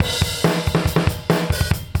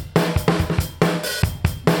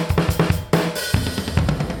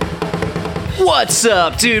What's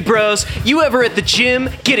up, dude bros? You ever at the gym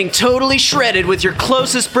getting totally shredded with your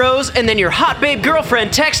closest bros, and then your hot babe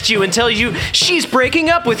girlfriend texts you and tells you she's breaking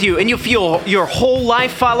up with you, and you feel your whole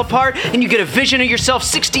life fall apart, and you get a vision of yourself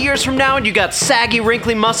 60 years from now, and you got saggy,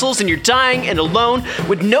 wrinkly muscles, and you're dying and alone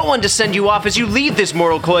with no one to send you off as you leave this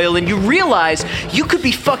mortal coil, and you realize you could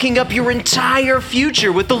be fucking up your entire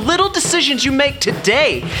future with the little decisions you make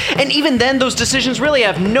today. And even then, those decisions really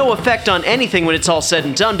have no effect on anything when it's all said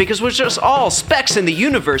and done, because we're just all specks in the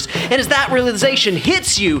universe. And as that realization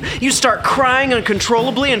hits you, you start crying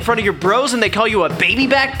uncontrollably in front of your bros and they call you a baby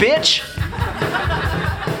back bitch?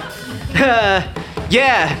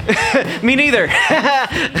 Yeah, me neither.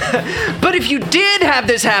 But if you did have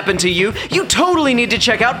this happen to you, you totally need to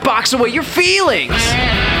check out Box Away Your Feelings.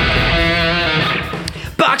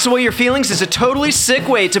 Box Away Your Feelings is a totally sick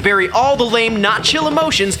way to bury all the lame, not chill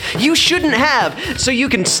emotions you shouldn't have, so you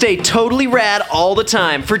can stay totally rad all the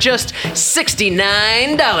time for just $69.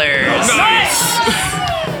 Nice!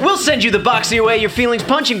 We'll send you the Box Away Your Feelings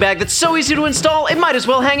punching bag that's so easy to install, it might as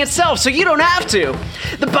well hang itself, so you don't have to.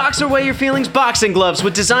 The Box Away Your Feelings boxing gloves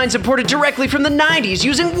with designs imported directly from the 90s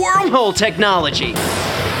using wormhole technology.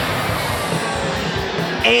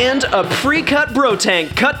 And a pre-cut bro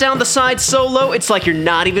tank cut down the side so low it's like you're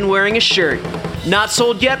not even wearing a shirt. Not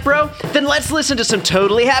sold yet, bro? Then let's listen to some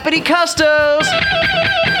totally happy custos.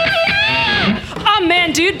 Aw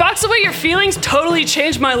man, dude, Box Away Your Feelings totally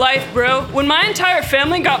changed my life, bro. When my entire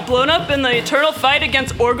family got blown up in the eternal fight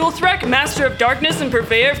against Orgulthrek, Master of Darkness and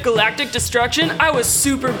Purveyor of Galactic Destruction, I was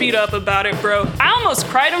super beat up about it, bro. I almost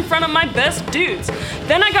cried in front of my best dudes.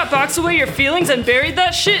 Then I got Box Away Your Feelings and buried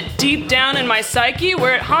that shit deep down in my psyche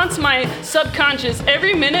where it haunts my subconscious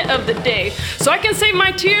every minute of the day. So I can save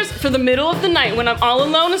my tears for the middle of the night when I'm all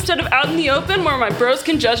alone instead of out in the open where my bros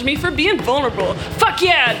can judge me for being vulnerable. Fuck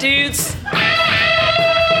yeah, dudes!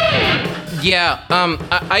 Yeah,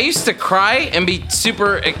 I used to cry and be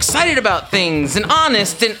super excited about things and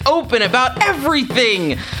honest and open about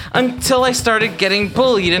everything until I started getting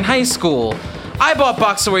bullied in high school. I bought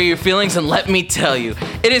Box Away Your Feelings, and let me tell you,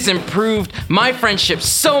 it has improved my friendship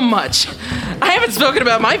so much. I haven't spoken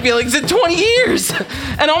about my feelings in 20 years,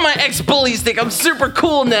 and all my ex-bullies think I'm super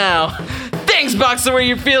cool now. Thanks, Box Away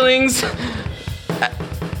Your Feelings.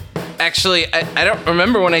 Actually, I don't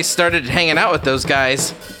remember when I started hanging out with those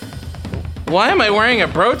guys. Why am I wearing a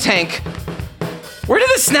bro tank? Where did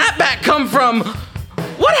the snapback come from?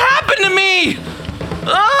 What happened to me?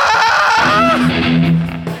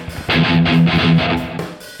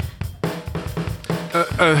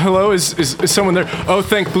 Hello, is someone there? Oh,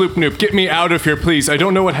 thank Bloop Noop. Get me out of here, please. I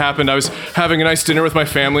don't know what happened. I was having a nice dinner with my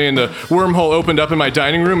family, and the wormhole opened up in my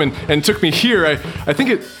dining room and took me here. I think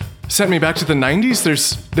it sent me back to the 90s.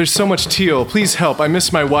 There's so much teal. Please help. I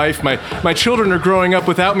miss my wife. My children are growing up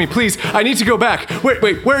without me. Please, I need to go back.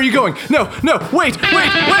 Wait, where are you going? No, wait!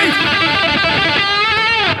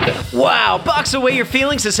 Wow, Box Away Your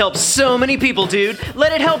Feelings has helped so many people, dude.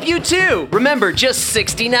 Let it help you too. Remember, just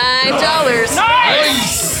 $69.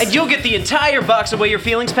 Nice! And you'll get the entire Box Away Your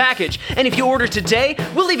Feelings package. And if you order today,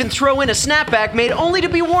 we'll even throw in a snapback made only to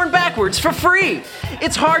be worn backwards for free.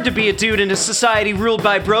 It's hard to be a dude in a society ruled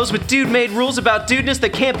by bros with dude-made rules about dudeness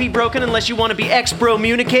that can't be broken unless you want to be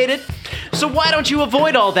ex-bro-municated. So why don't you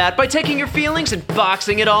avoid all that by taking your feelings and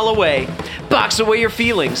boxing it all away? Box away your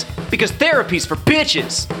feelings, because therapy's for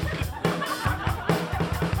bitches.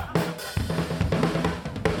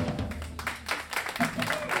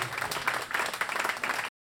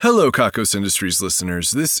 Hello, Kakos Industries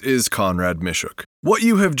listeners. This is Conrad Mishuk. What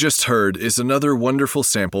you have just heard is another wonderful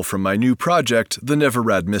sample from my new project, The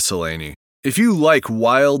Neverrad Miscellany. If you like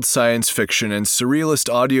wild science fiction and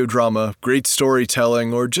surrealist audio drama, great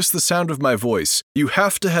storytelling, or just the sound of my voice, you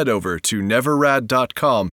have to head over to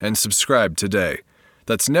neverrad.com and subscribe today.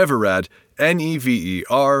 That's Neverrad,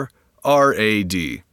 Neverrad.